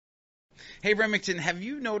Hey, Remington, have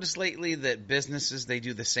you noticed lately that businesses, they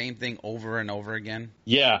do the same thing over and over again?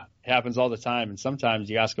 Yeah, it happens all the time. And sometimes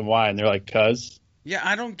you ask them why, and they're like, "Cuz." Yeah,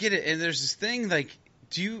 I don't get it. And there's this thing like,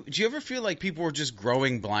 do you ever feel like people are just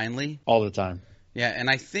growing blindly? All the time. Yeah, and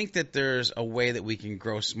I think that there's a way that we can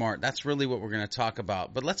grow smart. That's really what we're going to talk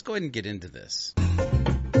about. But let's go ahead and get into this.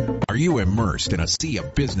 Are you immersed in a sea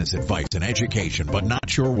of business advice and education, but not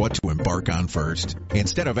sure what to embark on first?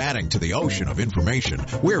 Instead of adding to the ocean of information,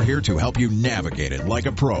 we're here to help you navigate it like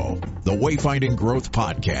a pro. The Wayfinding Growth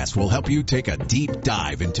Podcast will help you take a deep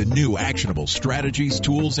dive into new actionable strategies,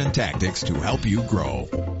 tools, and tactics to help you grow.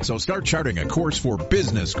 So start charting a course for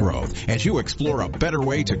business growth as you explore a better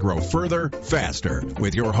way to grow further, faster,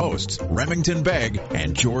 with your hosts, Remington Begg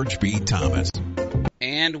and George B. Thomas.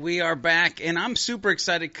 And we are back, and I'm super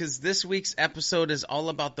excited because this week's episode is all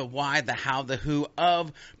about the why, the how, the who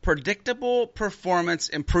of predictable performance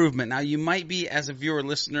improvement. Now, you might be, as a viewer,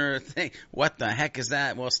 listener, think, what the heck is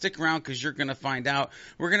that? Well, stick around because you're going to find out.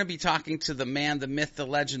 We're going to be talking to the man, the myth, the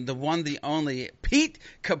legend, the one, the only, Pete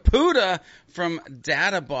Caputa from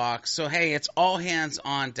DataBox. So, hey, it's all hands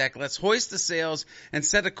on deck. Let's hoist the sails and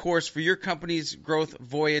set a course for your company's growth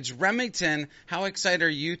voyage. Remington, how excited are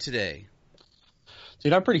you today?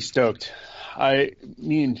 Dude, I'm pretty stoked.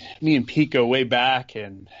 Me and Pete go way back,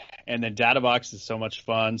 and then DataBox is so much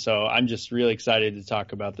fun. So I'm just really excited to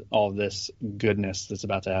talk about all of this goodness that's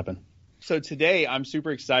about to happen. So today I'm super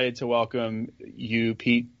excited to welcome you,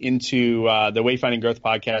 Pete, into the Wayfinding Growth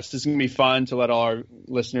Podcast. This is going to be fun to let all our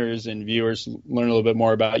listeners and viewers learn a little bit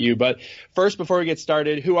more about you. But first, before we get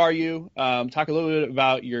started, who are you? Talk a little bit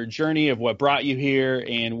about your journey of what brought you here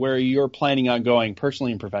and where you're planning on going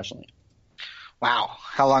personally and professionally. Wow,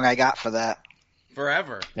 how long I got for that?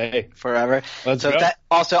 Forever. Hey, Forever. Let's so go.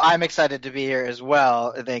 Also, I'm excited to be here as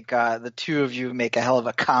well. I think the two of you make a hell of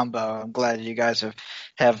a combo. I'm glad you guys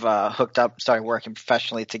have hooked up, started working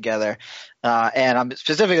professionally together. And I'm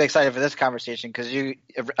specifically excited for this conversation because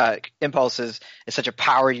Impulse is such a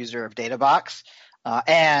power user of DataBox.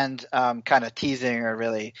 And kind of teasing or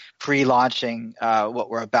really pre-launching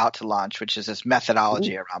what we're about to launch, which is this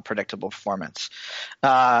methodology around predictable performance.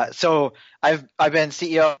 So I've been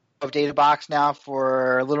CEO of DataBox now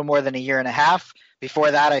for a little more than a year and a half.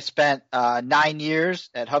 Before that, I spent 9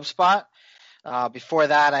 years at HubSpot. Before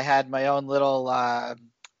that, I had my own little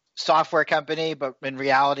software company, but in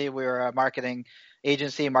reality, we were a marketing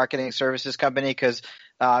agency, marketing services company because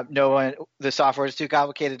the software is too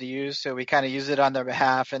complicated to use, so we kind of used it on their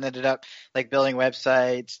behalf and ended up like building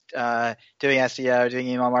websites, doing SEO, doing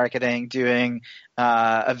email marketing, doing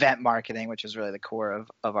event marketing, which is really the core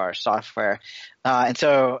of our software. And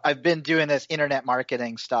so I've been doing this internet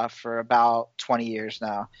marketing stuff for about 20 years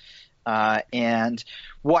now. And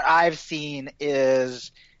what I've seen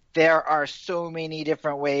is there are so many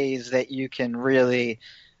different ways that you can really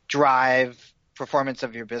drive performance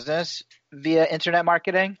of your business via internet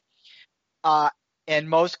marketing. And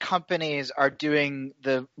most companies are doing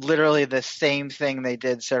literally the same thing they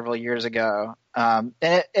did several years ago. And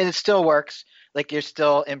it still works. Like you're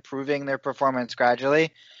still improving their performance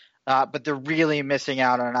gradually. But they're really missing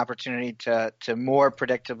out on an opportunity to more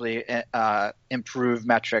predictably improve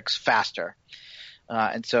metrics faster.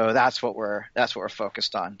 And so that's what we're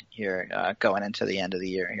focused on here going into the end of the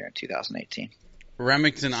year here in 2018.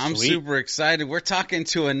 Remington, I'm Sweet. super excited. We're talking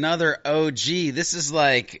to another OG. This is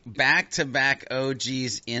like back-to-back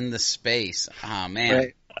OGs in the space. Oh, man.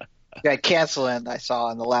 Right. You got Cancel I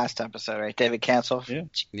saw in the last episode, right? David Cancel. Yeah.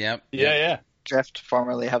 Yep. Yeah. Drift,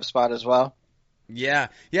 formerly HubSpot as well. Yeah.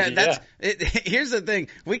 Here's the thing.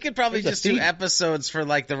 We could probably There's a just do theme. episodes for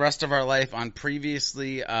like the rest of our life on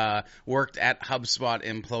previously worked at HubSpot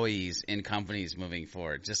employees in companies moving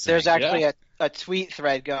forward. Just saying. There's actually a tweet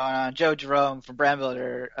thread going on. Joe Jerome from Brand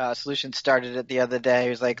Builder Solutions started it the other day. He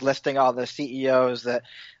was like listing all the CEOs that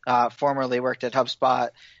formerly worked at HubSpot,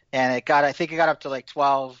 and I think it got up to like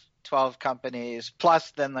 12 companies.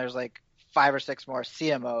 Plus, then there's like 5 or 6 more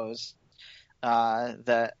CMOs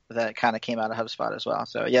that kind of came out of HubSpot as well.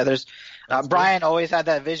 So yeah, there's Brian always had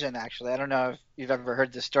that vision. Actually, I don't know if you've ever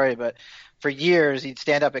heard this story, but for years he'd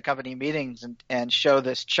stand up at company meetings and show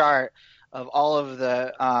this chart of all of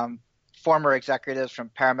the former executives from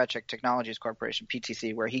Parametric Technologies Corporation,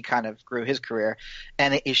 PTC, where he kind of grew his career,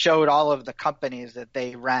 and he showed all of the companies that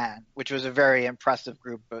they ran, which was a very impressive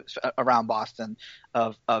group around Boston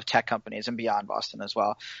of tech companies and beyond Boston as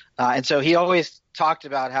well. And so he always talked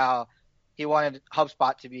about how he wanted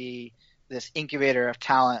HubSpot to be this incubator of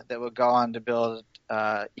talent that would go on to build,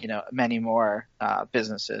 many more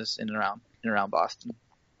businesses in and around Boston.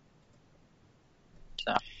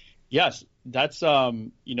 So. Yes. that's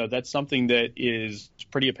something that is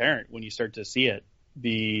pretty apparent when you start to see it.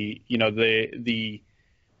 The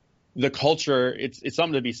culture, it's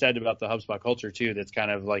something to be said about the HubSpot culture too, that's kind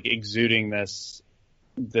of like exuding this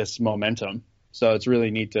momentum. So it's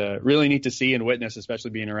really neat to see and witness,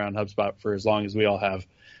 especially being around HubSpot for as long as we all have.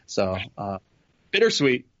 So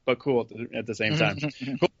bittersweet, but cool at the same time.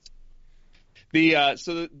 Cool.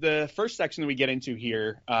 The first section that we get into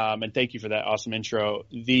here, and thank you for that awesome intro,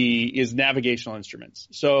 is navigational instruments.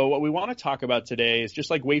 So what we want to talk about today is just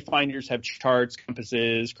like wayfinders have charts,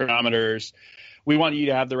 compasses, chronometers. We want you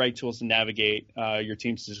to have the right tools to navigate your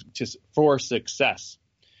team for success.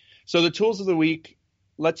 So the tools of the week,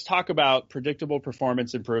 let's talk about predictable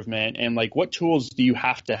performance improvement and like what tools do you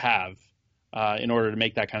have to have in order to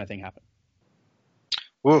make that kind of thing happen?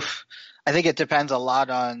 Oof. I think it depends a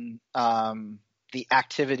lot on the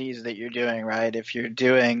activities that you're doing, right? If you're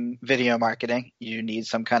doing video marketing, you need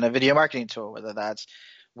some kind of video marketing tool, whether that's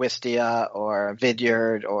Wistia or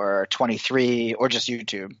Vidyard or 23 or just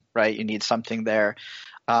YouTube, right? You need something there.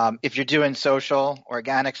 If you're doing social,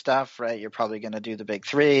 organic stuff, right, you're probably going to do the big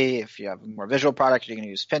three. If you have a more visual product, you're going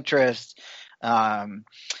to use Pinterest.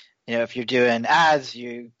 If you're doing ads,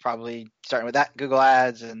 you probably starting with that, Google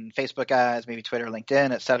ads and Facebook ads, maybe Twitter,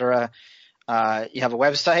 LinkedIn, et cetera. You have a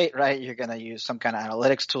website, right? You're going to use some kind of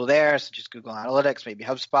analytics tool there, such as Google Analytics, maybe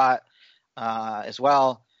HubSpot as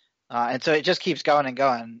well. And so it just keeps going and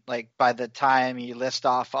going. Like by the time you list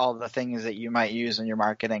off all the things that you might use in your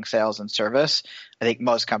marketing, sales, and service, I think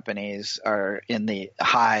most companies are in the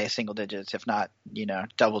high single digits, if not,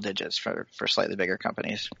 double digits for slightly bigger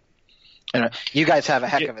companies. You guys have a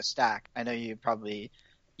heck of a stack. I know you probably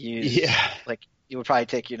use it would probably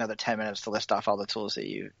take you another 10 minutes to list off all the tools that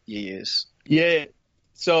you use. Yeah.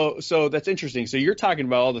 So that's interesting. So you're talking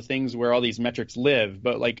about all the things where all these metrics live,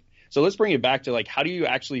 but so let's bring it back to how do you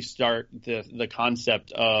actually start the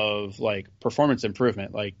concept of performance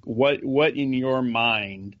improvement? Like what in your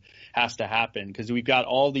mind has to happen? Because we've got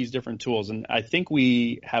all these different tools, and I think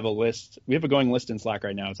we have a list. We have a going list in Slack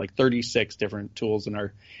right now. It's 36 different tools in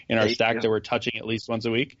our stack that we're touching at least once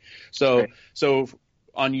a week. So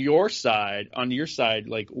on your side,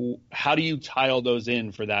 how do you tile those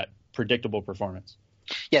in for that predictable performance?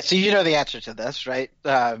 Yeah, so you know the answer to this, right?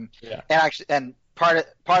 And part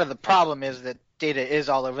of the problem is that data is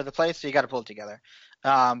all over the place, so you got to pull it together.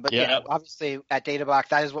 Obviously at DataBox,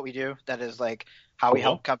 that is what we do. That is how we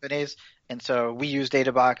help companies. And so we use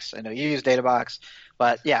DataBox. I know you use DataBox,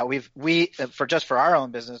 but yeah, for our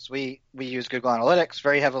own business, we use Google Analytics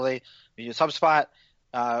very heavily. We use HubSpot.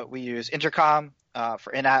 We use Intercom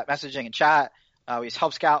for in-app messaging and chat. We use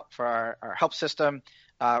Help Scout for our help system.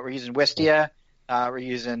 We're using Wistia. We're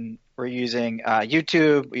using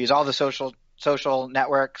YouTube. We use all the social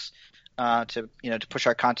networks to push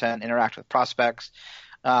our content, interact with prospects.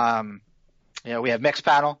 We have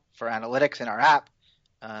Mixpanel for analytics in our app.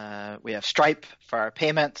 We have Stripe for our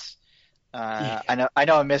payments. I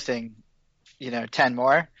know I'm missing 10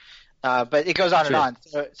 more, but it goes on and on.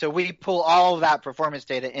 So we pull all of that performance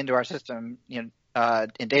data into our system in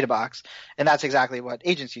DataBox, and that's exactly what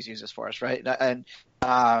agencies use this for us, right? And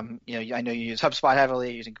I know you use HubSpot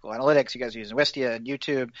heavily, using Google Analytics. You guys are using Wistia and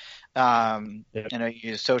YouTube. I know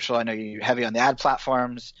you use social. I know you're heavy on the ad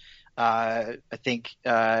platforms. I think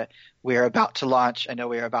we are about to launch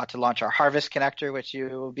our Harvest connector, which you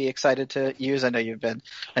will be excited to use. I know you've been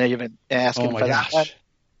asking for that one.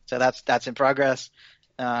 So that's in progress.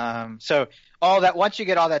 So all that, once you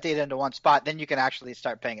get all that data into one spot, then you can actually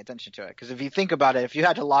start paying attention to it. Because if you think about it, if you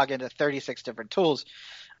had to log into 36 different tools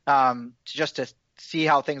just to see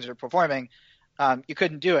how things are performing, you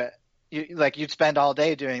couldn't do it. You'd spend all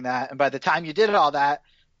day doing that, and by the time you did all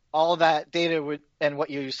that data and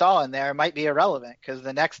what you saw in there might be irrelevant, because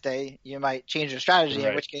the next day you might change your strategy,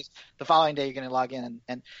 in which case the following day you're going to log in,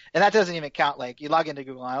 and that doesn't even count. You log into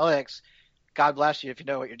Google Analytics, God bless you if you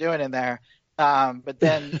know what you're doing in there. But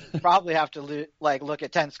then you probably have to look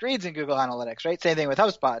at 10 screens in Google Analytics, right? Same thing with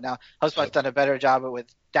HubSpot. Now, HubSpot's done a better job with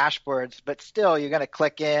dashboards, but still you're going to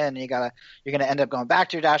click in, you're going to end up going back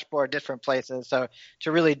to your dashboard, different places. So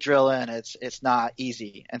to really drill in, it's not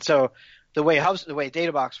easy. And so the way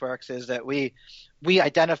DataBox works is that we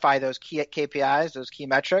identify those key KPIs, those key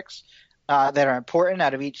metrics that are important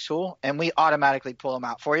out of each tool, and we automatically pull them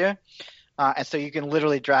out for you. And so you can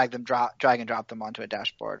literally drag and drop them onto a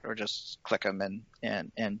dashboard, or just click them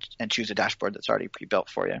and choose a dashboard that's already pre-built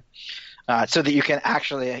for you, so that you can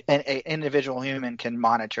actually an individual human can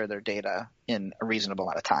monitor their data in a reasonable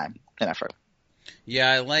amount of time and effort. Yeah,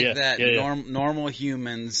 I like that Yeah. normal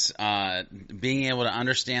humans being able to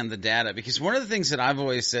understand the data, because one of the things that I've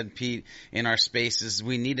always said, Pete, in our space is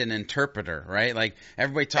we need an interpreter, right? Like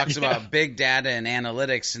everybody talks about big data and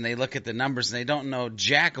analytics, and they look at the numbers and they don't know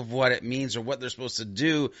jack of what it means or what they're supposed to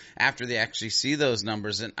do after they actually see those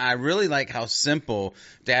numbers. And I really like how simple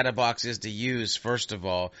DataBox is to use, first of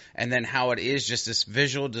all, and then how it is just this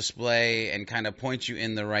visual display and kind of points you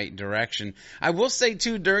in the right direction. I will say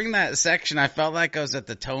too, during that section, I felt like I was at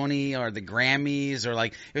the Tony or the Grammys, or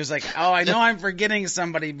like it was like, oh, I know I'm forgetting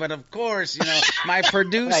somebody, but of course, you know, my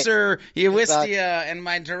producer Euistia and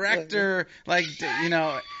my director, like, you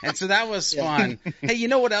know, and so that was fun. Hey, you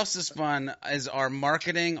know what else is fun is our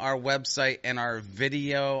marketing, our website, and our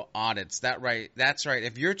video audits. That's right.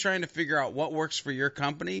 If you're trying to figure out what works for your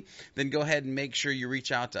company, then go ahead and make sure you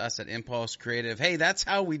reach out to us at Impulse Creative. Hey, that's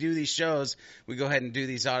how we do these shows. We go ahead and do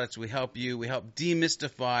these audits. We help you. We help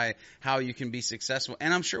demystify how you can be successful.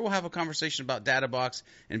 And I'm sure we'll have a conversation about DataBox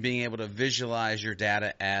and being able to visualize your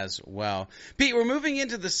data as well. Pete, we're moving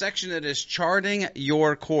into the section that is charting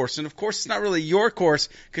your course. And of course, it's not really your course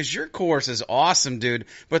because your course is awesome, dude,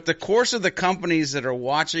 but the course of the companies that are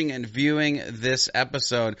watching and viewing this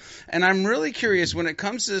episode. And I'm really curious, when it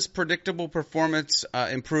comes to this predictable performance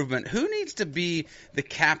improvement, who needs to be the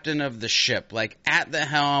captain of the ship, like at the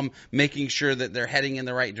helm, making sure that they're heading in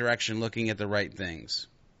the right direction, looking at the right things?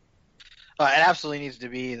 It absolutely needs to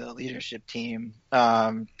be the leadership team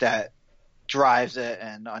that drives it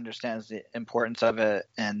and understands the importance of it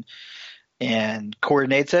and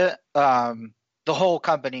coordinates it. The whole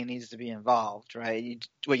company needs to be involved, right?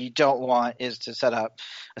 What you don't want is to set up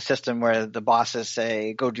a system where the bosses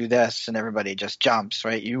say, go do this, and everybody just jumps,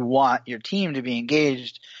 right? You want your team to be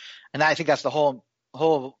engaged. And I think that's the whole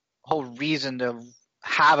reason to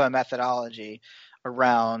have a methodology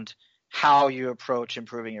around how you approach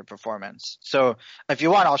improving your performance. So if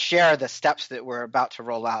you want, I'll share the steps that we're about to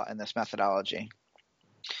roll out in this methodology.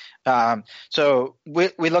 So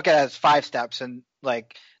we look at it as 5 steps, and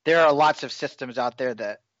like there are lots of systems out there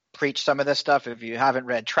that preach some of this stuff. If you haven't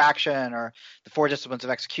read Traction or the 4 Disciplines of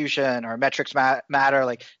Execution or Metrics Matter,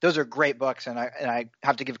 like those are great books, and I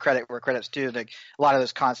have to give credit where credit's due. Like a lot of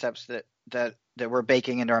those concepts that we're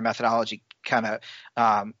baking into our methodology kind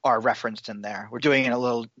of are referenced in there. We're doing it a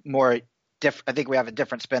little more I think we have a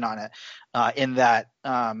different spin on it in that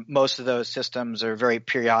most of those systems are very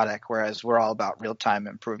periodic, whereas we're all about real-time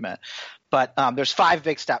improvement. But there's 5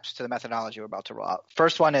 big steps to the methodology we're about to roll out.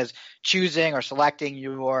 First one is choosing or selecting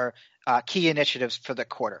your key initiatives for the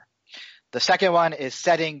quarter. The second one is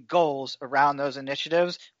setting goals around those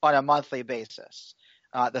initiatives on a monthly basis.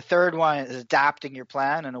 The third one is adapting your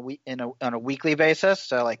plan on a weekly basis,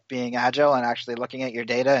 so like being agile and actually looking at your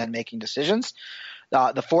data and making decisions.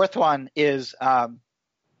 The fourth one is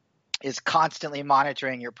constantly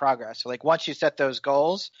monitoring your progress. So like once you set those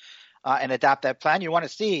goals and adapt that plan, you want to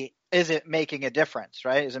see, is it making a difference,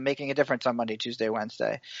 right? Is it making a difference on Monday, Tuesday,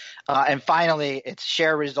 Wednesday? And finally, it's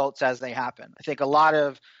share results as they happen. I think a lot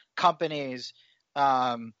of companies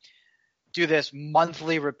do this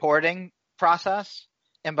monthly reporting process,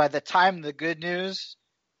 and by the time the good news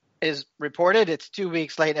is reported, it's 2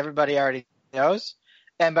 weeks late and everybody already knows.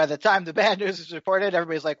 And by the time the bad news is reported,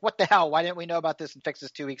 everybody's like, what the hell? Why didn't we know about this and fix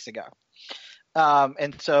this 2 weeks ago?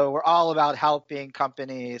 And so we're all about helping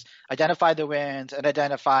companies identify the wins and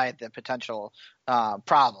identify the potential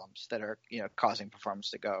problems that are, causing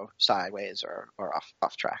performance to go sideways or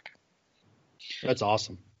off track. That's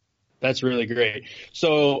awesome. That's really great.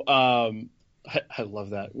 So I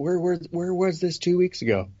love that. Where was this 2 weeks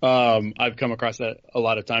ago? I've come across that a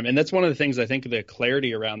lot of time, and that's one of the things I think the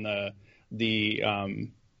clarity around the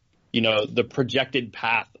projected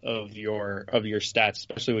path of your stats,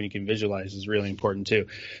 especially when you can visualize, is really important too.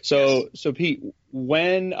 So Pete,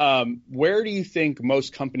 where do you think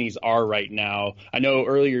most companies are right now? I know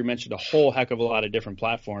earlier you mentioned a whole heck of a lot of different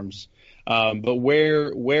platforms, but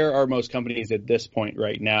where are most companies at this point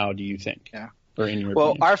right now, do you think? Yeah. Or in your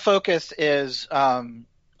well, opinion? Our focus is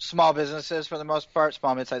small businesses for the most part,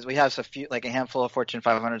 small mid-size. We have a handful of Fortune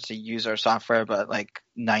 500s who use our software, but like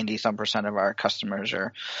 90% of our customers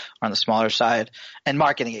are on the smaller side. And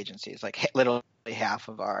marketing agencies, like literally half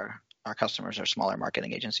of our customers are smaller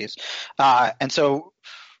marketing agencies. And so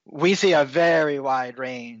we see a very wide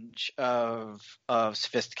range of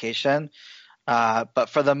sophistication. But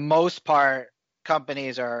for the most part,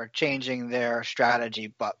 companies are changing their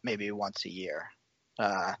strategy, but maybe once a year.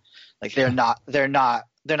 They're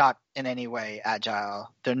not in any way agile.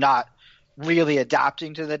 They're not really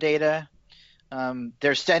adapting to the data.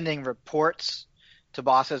 They're sending reports to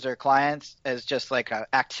bosses or clients as just like an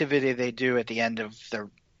activity they do at the end of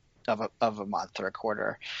of a month or a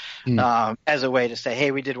quarter, Mm. as a way to say,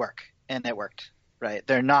 hey, we did work and it worked, right?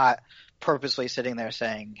 They're not purposely sitting there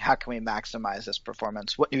saying, how can we maximize this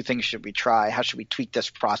performance? What new things should we try? How should we tweak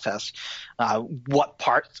this process?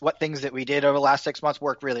 What things that we did over the last 6 months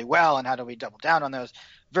worked really well, and how do we double down on those?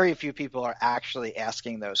 Very few people are actually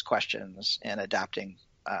asking those questions and adapting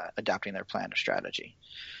their plan or strategy.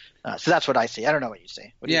 So that's what I see. I don't know what you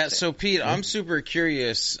see. What do you see? So Pete, I'm super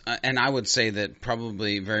curious, and I would say that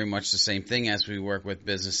probably very much the same thing as we work with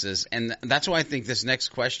businesses, and that's why I think this next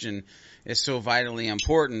question is so vitally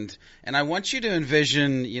important. And I want you to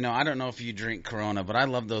envision, I don't know if you drink Corona, but I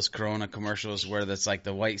love those Corona commercials where that's like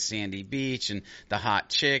the white sandy beach and the hot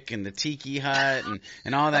chick and the tiki hut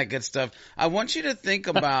and all that good stuff. I want you to think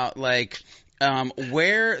about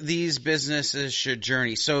where these businesses should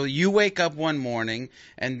journey. So you wake up one morning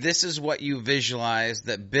and this is what you visualize,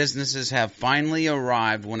 that businesses have finally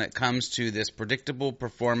arrived when it comes to this predictable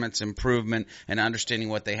performance improvement and understanding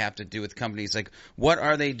what they have to do with companies. Like, what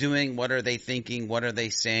are they doing? What are they thinking? What are they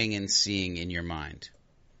saying and seeing in your mind?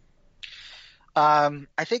 I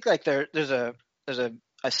think there's a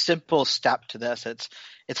simple step to this.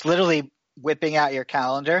 It's literally whipping out your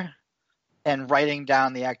calendar and writing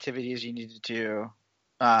down the activities you need to do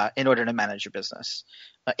in order to manage your business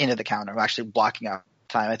into the calendar. I'm actually blocking out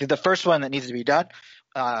time. I think the first one that needs to be done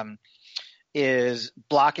is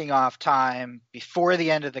blocking off time before the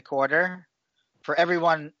end of the quarter for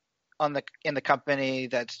everyone in the company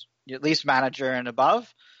that's at least manager and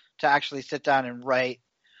above to actually sit down and write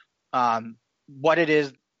what it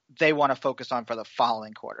is they want to focus on for the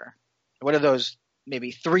following quarter. What are those maybe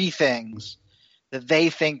 3 things that they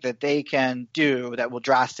think that they can do that will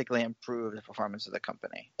drastically improve the performance of the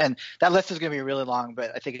company? And that list is going to be really long,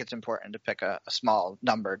 but I think it's important to pick a small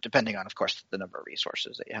number, depending on, of course, the number of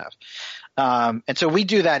resources that you have. And so we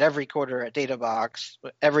do that every quarter at DataBox,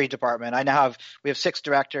 every department. We have 6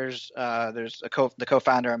 directors. There's the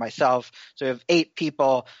co-founder and myself. So we have 8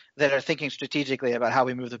 people that are thinking strategically about how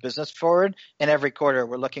we move the business forward. And every quarter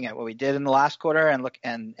we're looking at what we did in the last quarter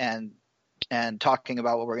and talking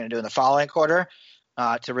about what we're going to do in the following quarter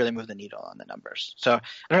to really move the needle on the numbers. So I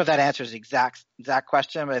don't know if that answers the exact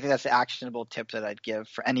question, but I think that's the actionable tip that I'd give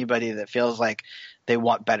for anybody that feels like they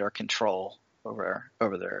want better control over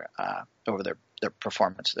their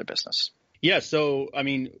performance of their business. Yeah. So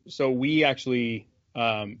we actually,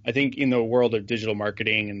 I think in the world of digital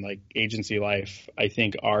marketing and like agency life, I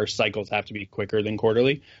think our cycles have to be quicker than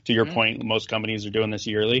quarterly. To your point, most companies are doing this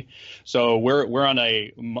yearly. So we're on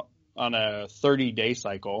a 30-day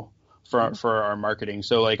cycle for our marketing.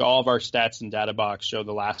 So like all of our stats in DataBox show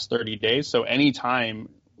the last 30 days. So anytime,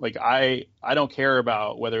 like I don't care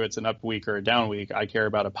about whether it's an up week or a down week. I care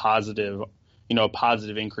about a positive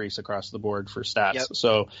increase across the board for stats. Yep.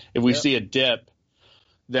 So if we see a dip,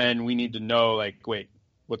 then we need to know, like, wait,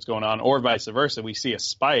 what's going on? Or vice versa. We see a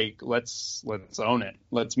spike. Let's own it.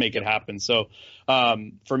 Let's make it happen. So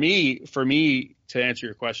for me, to answer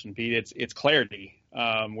your question, Pete, it's clarity.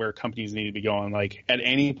 Where companies need to be going. Like at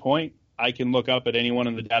any point, I can look up at any one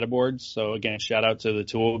of the data boards. So again, shout out to the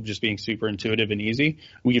tool just being super intuitive and easy.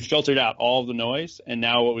 We've filtered out all of the noise, and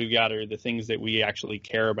now what we've got are the things that we actually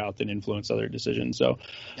care about that influence other decisions. So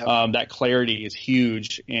that clarity is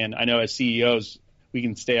huge. And I know as CEOs, we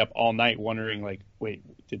can stay up all night wondering, like, wait,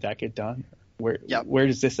 did that get done? Where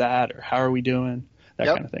does this at? Or how are we doing? That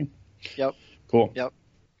kind of thing. Yep. Cool. Yep.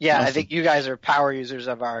 Yeah, awesome. I think you guys are power users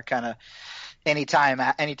of our kind of anytime,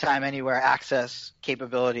 anywhere access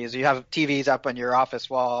capabilities. You have TVs up on your office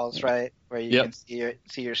walls, right, where you can see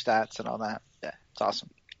your stats and all that. Yeah, it's awesome.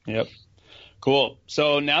 Yep. Cool.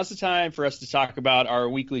 So now's the time for us to talk about our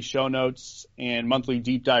weekly show notes and monthly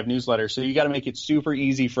deep dive newsletter. So you got to make it super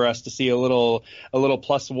easy for us to see a little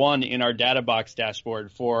 +1 in our DataBox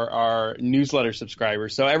dashboard for our newsletter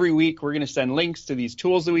subscribers. So every week we're going to send links to these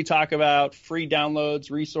tools that we talk about, free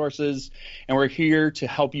downloads, resources, and we're here to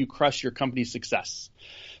help you crush your company's success.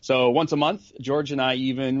 So once a month, George and I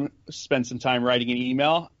even spend some time writing an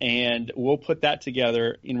email, and we'll put that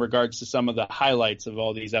together in regards to some of the highlights of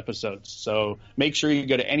all these episodes. So make sure you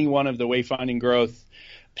go to any one of the Wayfinding Growth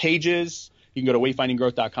pages. You can go to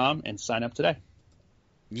wayfindinggrowth.com and sign up today.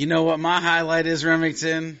 You know what my highlight is,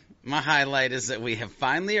 Remington? My highlight is that we have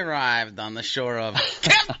finally arrived on the shore of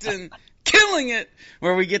Captain Killing It,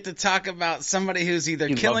 where we get to talk about somebody who's either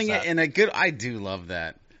killing it in a good – I do love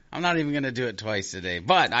that. I'm not even going to do it twice today,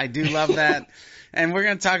 but I do love that. And we're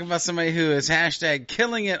going to talk about somebody who is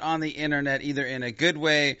 #killing it on the internet, either in a good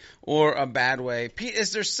way or a bad way. Pete,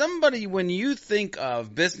 is there somebody when you think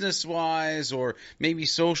of business-wise or maybe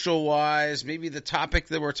social-wise, maybe the topic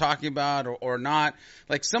that we're talking about or not,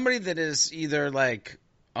 like somebody that is either like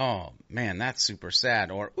Oh man, that's super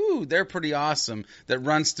sad. Or, ooh, they're pretty awesome. That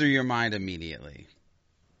runs through your mind immediately.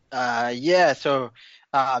 Yeah. So,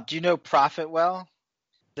 do you know Profitwell?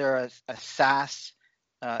 They're a SaaS,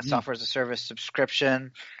 software as a service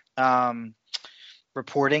subscription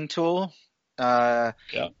reporting tool. Yeah.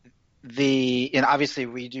 And obviously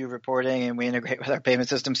we do reporting and we integrate with our payment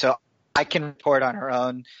system, so I can report on our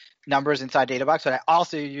own numbers inside DataBox, but I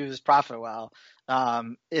also use Profitwell.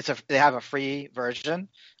 They have a free version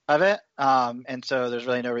of it, and so there's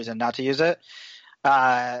really no reason not to use it.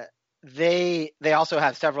 They also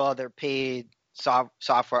have several other paid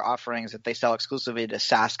software offerings that they sell exclusively to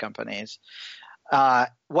SaaS companies.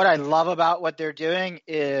 What I love about what they're doing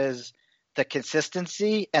is the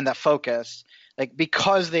consistency and the focus. Like,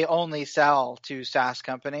 because they only sell to SaaS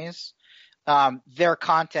companies, their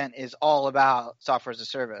content is all about software as a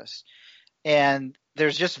service. And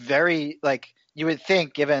there's just you would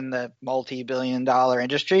think, given the multi-billion-dollar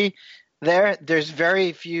industry there's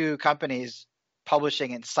very few companies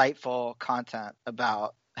publishing insightful content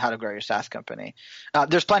about how to grow your SaaS company.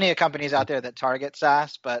 There's plenty of companies out there that target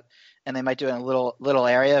SaaS, and they might do it in a little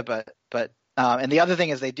area, and the other thing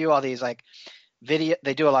is they do all these video.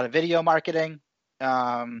 They do a lot of video marketing,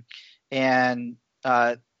 and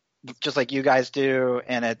just like you guys do,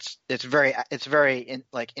 and it's very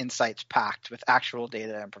insights packed with actual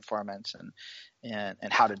data and performance and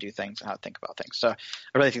how to do things and how to think about things. So I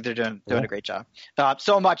really think they're doing a great job.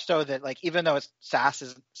 So much so that even though it's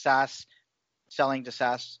SaaS selling to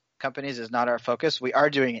SaaS companies is not our focus, we are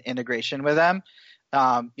doing an integration with them.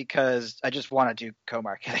 Because I just want to do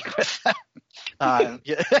co-marketing with them.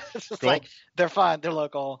 It's just cool. They're fun, they're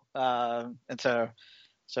local, and so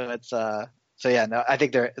it's I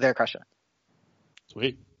think they're crushing it.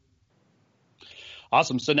 Sweet,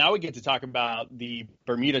 awesome. So now we get to talk about the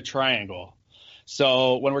Bermuda Triangle.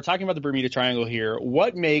 So when we're talking about the Bermuda Triangle here,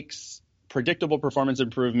 what makes predictable performance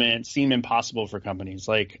improvement seem impossible for companies?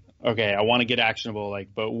 Okay, I want to get actionable,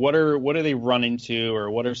 but what do they run into,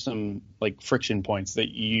 or what are some friction points that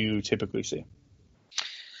you typically see?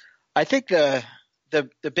 I think the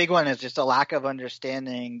big one is just a lack of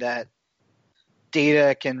understanding that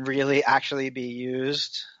data can really actually be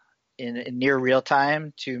used in near real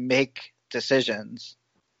time to make decisions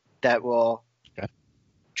that will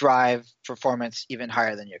drive performance even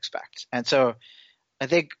higher than you expect. And so I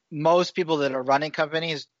think most people that are running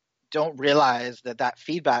companies don't realize that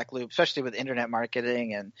feedback loop, especially with internet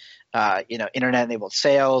marketing and internet enabled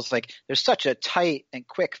sales, there's such a tight and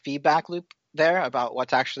quick feedback loop there about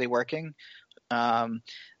what's actually working,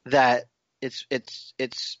 that it's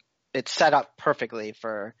set up perfectly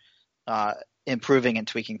for improving and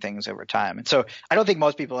tweaking things over time. And so I don't think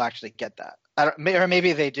most people actually get that. Or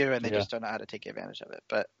maybe they do and they just don't know how to take advantage of it.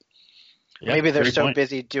 But maybe they're so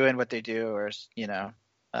busy doing what they do, or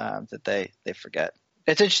that they forget.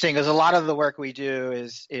 It's interesting because a lot of the work we do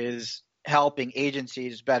is helping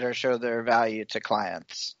agencies better show their value to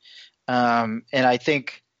clients, and I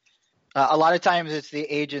think a lot of times it's the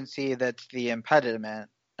agency that's the impediment.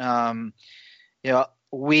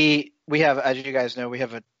 We have, as you guys know, we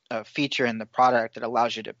have a feature in the product that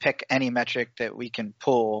allows you to pick any metric that we can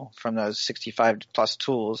pull from those 65 plus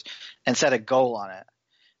tools and set a goal on it.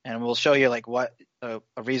 And we'll show you what a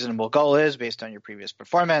reasonable goal is based on your previous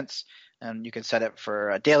performance. And you can set it for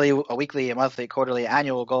a daily, a weekly, a monthly, quarterly,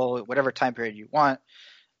 annual goal, whatever time period you want.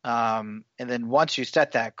 And then once you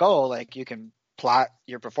set that goal, you can plot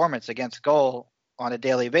your performance against goal on a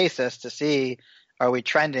daily basis to see, are we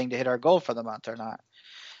trending to hit our goal for the month or not?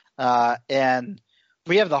 And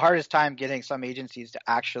we have the hardest time getting some agencies to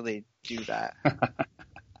actually do that.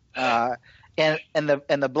 And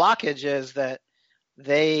the blockage is that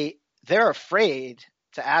they're afraid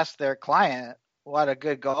to ask their client what a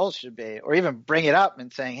good goal should be, or even bring it up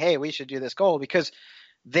and saying, hey, we should do this goal, because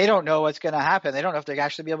they don't know what's going to happen. They don't know if they're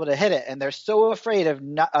actually be able to hit it. And they're so afraid of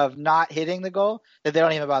not hitting the goal that they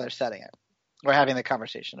don't even bother setting it or having the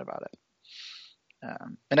conversation about it.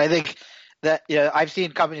 And I think that I've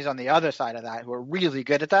seen companies on the other side of that who are really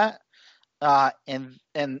good at that.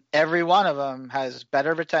 And every one of them has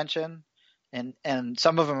better retention, and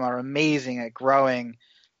some of them are amazing at growing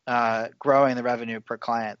the revenue per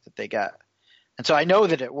client that they get. And so I know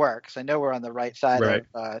that it works. I know we're on the right side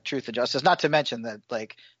of truth and justice. Not to mention that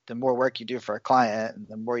the more work you do for a client and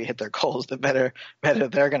the more you hit their goals, the better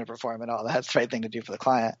they're going to perform, and all that's the right thing to do for the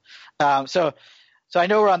client. So I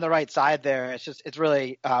know we're on the right side there. It's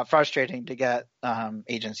really frustrating to get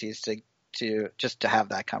agencies to have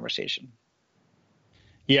that conversation.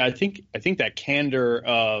 Yeah, I think that candor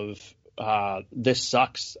of this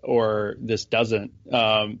sucks or this doesn't,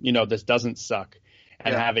 this doesn't suck.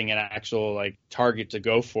 and having an actual like target to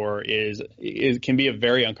go for can be a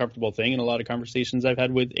very uncomfortable thing in a lot of conversations I've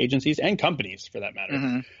had with agencies and companies for that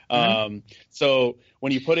matter. So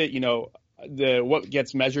when you put it, the what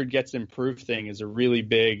gets measured gets improved thing is a really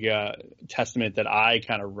big testament that I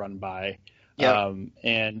kind of run by.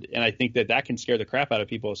 And I think that can scare the crap out of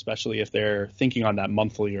people, especially if they're thinking on that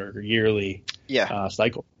monthly or yearly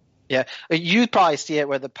cycle. Yeah. You probably see it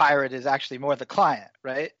where the pirate is actually more the client,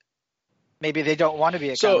 right? Maybe they don't want to be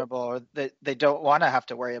accountable, or they don't want to have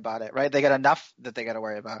to worry about it, right? They got enough that they got to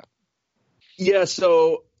worry about. Yeah.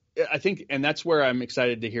 So I think, and that's where I'm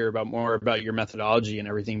excited to hear more about your methodology and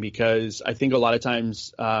everything, because I think a lot of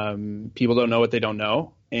times people don't know what they don't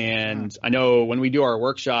know. And I know when we do our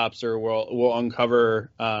workshops, or we'll uncover,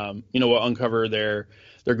 we'll uncover their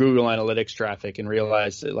Google Analytics traffic and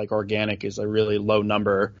realize that like organic is a really low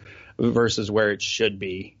number versus where it should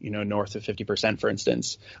be, north of 50%, for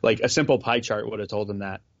instance. Like a simple pie chart would have told them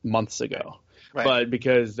that months ago. Right. But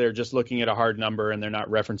because they're just looking at a hard number and they're not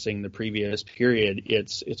referencing the previous period,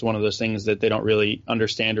 it's one of those things that they don't really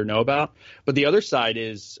understand or know about. But the other side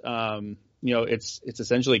is, it's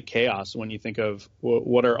essentially chaos when you think of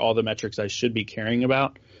what are all the metrics I should be caring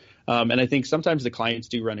about. And I think sometimes the clients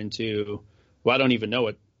do run into, I don't even know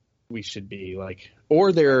what we should be like,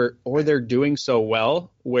 or they're doing so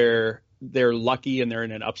well where they're lucky and they're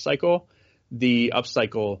in an upcycle. The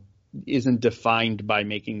upcycle isn't defined by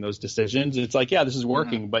making those decisions. It's like, this is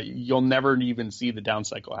working, but you'll never even see the down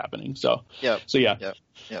cycle happening. So yeah.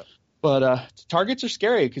 But targets are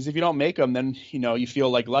scary because if you don't make them, then you feel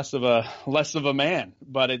like less of a man.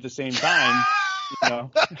 But at the same time,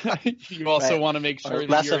 you also want to make sure that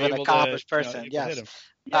less you're of an able accomplished to, person. Hit them.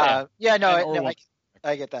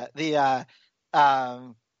 I get that.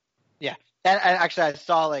 And actually, I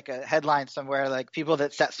saw like a headline somewhere, like people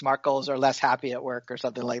that set SMART goals are less happy at work or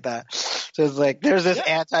something like that. So it's like there's this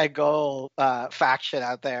anti-goal faction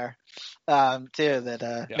out there too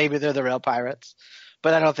that maybe they're the real pirates,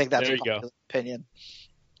 but I don't think that's a popular opinion.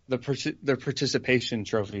 The participation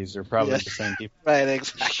trophies are probably the same people. Right,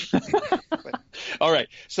 exactly. All right.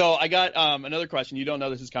 So I got another question. You don't know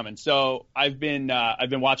this is coming. So I've been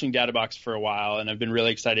watching DataBox for a while, and I've been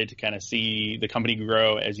really excited to kind of see the company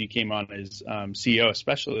grow as you came on as CEO,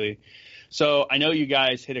 especially. So I know you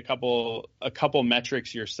guys hit a couple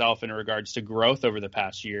metrics yourself in regards to growth over the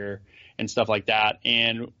past year and stuff like that.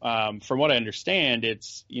 And from what I understand,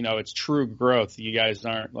 it's true growth. You guys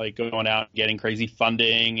aren't like going out and getting crazy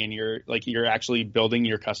funding, and you're actually building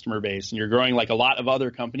your customer base, and you're growing like a lot of other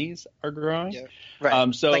companies are growing. Yeah.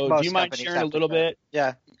 Right. So do you mind sharing a little bit?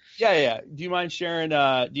 Yeah. Yeah. Do you mind sharing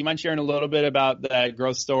a little bit about that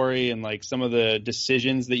growth story and like some of the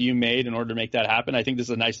decisions that you made in order to make that happen? I think this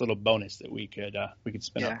is a nice little bonus that we could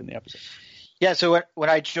spin up in the episode. Yeah. So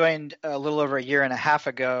when I joined a little over a year and a half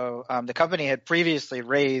ago, the company had previously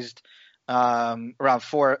raised around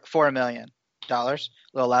 $4 million, a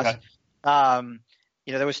little less. Okay.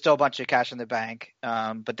 There was still a bunch of cash in the bank,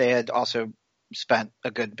 but they had also spent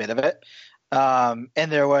a good bit of it. And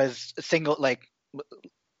there was a single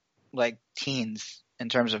like teens in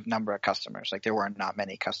terms of number of customers. Like there weren't not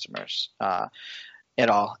many customers at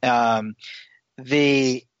all.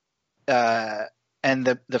 The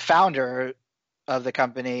founder of the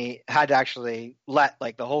company had to actually let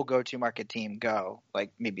like the whole go-to-market team go,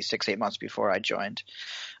 like maybe 6-8 months before I joined,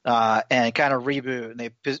 and kind of reboot. And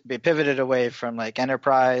they pivoted away from like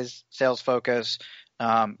enterprise sales focus,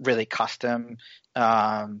 really custom,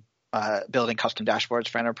 building custom dashboards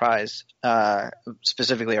for enterprise,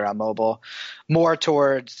 specifically around mobile, more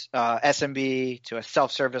towards SMB to a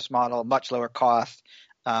self-service model, much lower cost,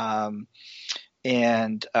 and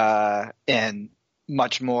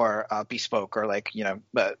much more bespoke, or like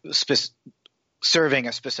serving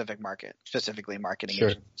a specific market, specifically marketing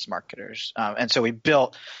agents, marketers. And so we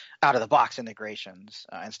built out of the box integrations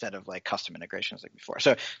instead of like custom integrations like before.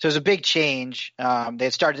 So it was a big change. They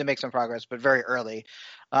had started to make some progress, but very early.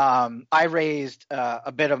 I raised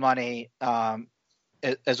a bit of money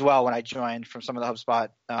as well when I joined from some of the HubSpot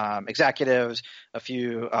executives, a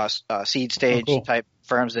few seed stage type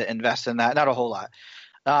firms that invest in that. Not a whole lot,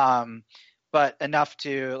 but enough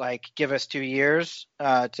to like give us 2 years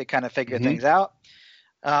to kind of figure things out.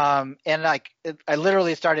 And I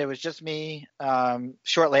literally started, it was just me.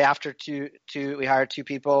 Shortly after we hired 2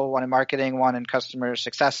 people, one in marketing, one in customer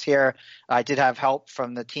success here. I did have help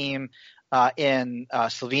from the team in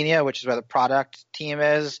Slovenia, which is where the product team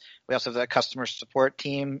is. We also have the customer support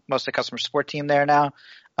team, most of the customer support team there now.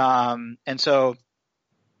 And so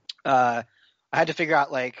I had to figure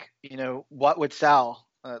out what would sell.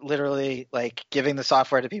 Literally like giving the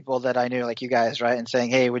software to people that I knew, like you guys, right? And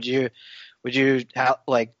saying, hey, would you would you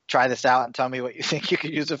try this out and tell me what you think you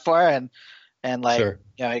could use it for? And Sure.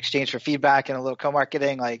 exchange for feedback and a little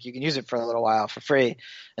co-marketing, you can use it for a little while for free.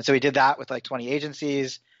 And so we did that with 20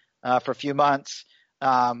 agencies for a few months.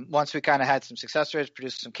 Once we kind of had some success rates,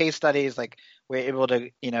 produced some case studies, we were able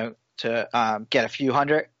to get a few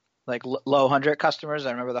hundred, low 100 customers.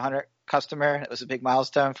 I remember the 100 customer. It was a big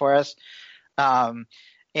milestone for us. And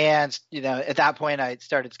at that point I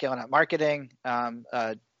started scaling up marketing. One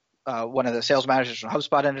of the sales managers from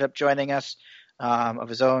HubSpot ended up joining us of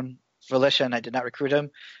his own volition. I did not recruit him.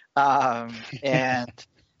 And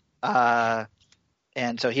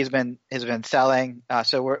so he's been selling.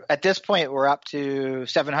 So at this point we're up to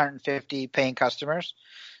 750 paying customers.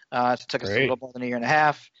 It took us a little more than a year and a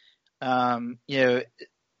half. It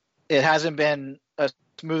hasn't been a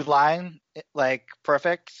smooth line,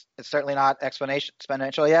 perfect. It's certainly not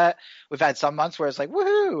exponential yet. We've had some months where it's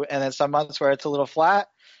woohoo, and then some months where it's a little flat.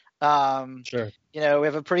 Sure. We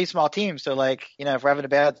have a pretty small team, so if we're having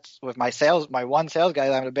with my one sales guy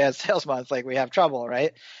having a bad sales month, we have trouble,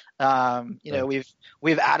 right?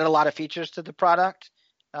 We've added a lot of features to the product.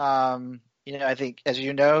 I think, as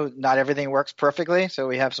not everything works perfectly, so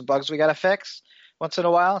we have some bugs we got to fix once in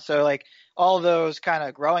a while. So all those kind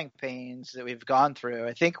of growing pains that we've gone through,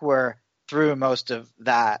 I think we're through most of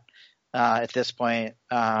that at this point,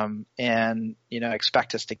 and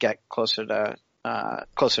expect us to get closer to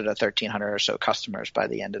 1,300 or so customers by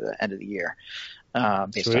the end of the year,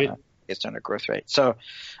 based on our growth rate. So,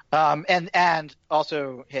 and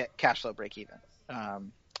also hit cash flow break even.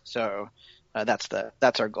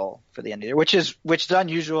 That's our goal for the end of the year, which is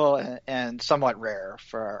unusual and somewhat rare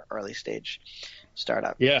for our early stage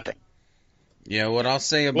startup. Yeah. thing. Yeah, what I'll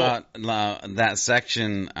say about that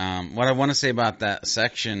section, what I want to say about that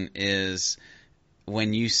section is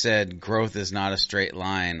when you said growth is not a straight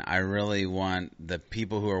line, I really want the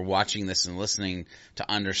people who are watching this and listening to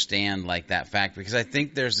understand that fact, because I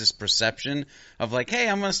think there's this perception of hey,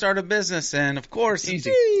 I'm going to start a business and of course it's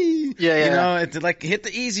easy. Yeah. It's hit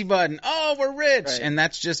the easy button. Oh, we're rich. Right. And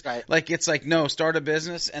that's just it's no, start a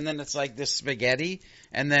business and then it's this spaghetti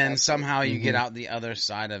and then somehow you get out the other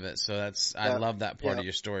side of it. So I love that part of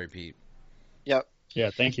your story, Pete. Yep.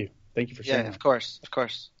 Yeah. Thank you for sharing. Yeah, of course.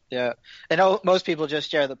 Yeah, and most people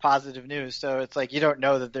just share the positive news, so it's you don't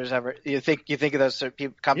know that there's ever you think of those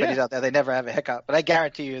companies out there, they never have a hiccup. But I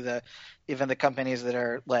guarantee you that even the companies that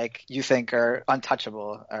are you think are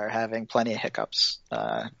untouchable are having plenty of hiccups.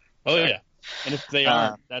 Yeah, and if they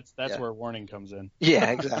aren't, that's where warning comes in.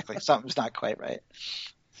 Yeah, exactly. Something's not quite right.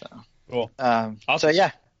 So cool. Awesome. So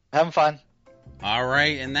yeah, having fun. All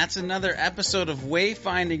right, and that's another episode of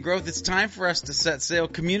Wayfinding Growth. It's time for us to set sail.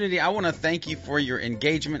 Community, I want to thank you for your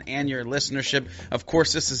engagement and your listenership. Of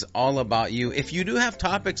course, this is all about you. If you do have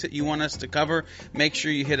topics that you want us to cover, make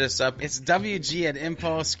sure you hit us up. It's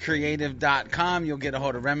wg@impulsecreative.com. You'll get a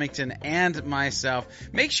hold of Remington and myself.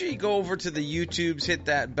 Make sure you go over to the YouTubes, hit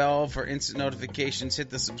that bell for instant notifications, hit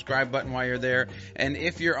the subscribe button while you're there. And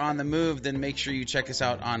if you're on the move, then make sure you check us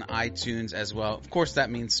out on iTunes as well. Of course, that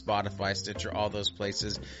means Spotify, Stitcher, all those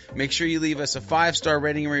places. Make sure you leave us a 5-star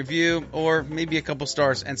rating and review, or maybe a couple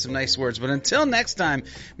stars and some nice words. But until next time,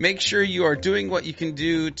 make sure you are doing what you can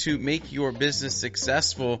do to make your business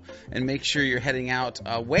successful, and make sure you're heading out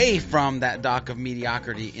away from that dock of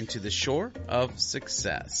mediocrity into the shore of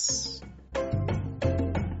success.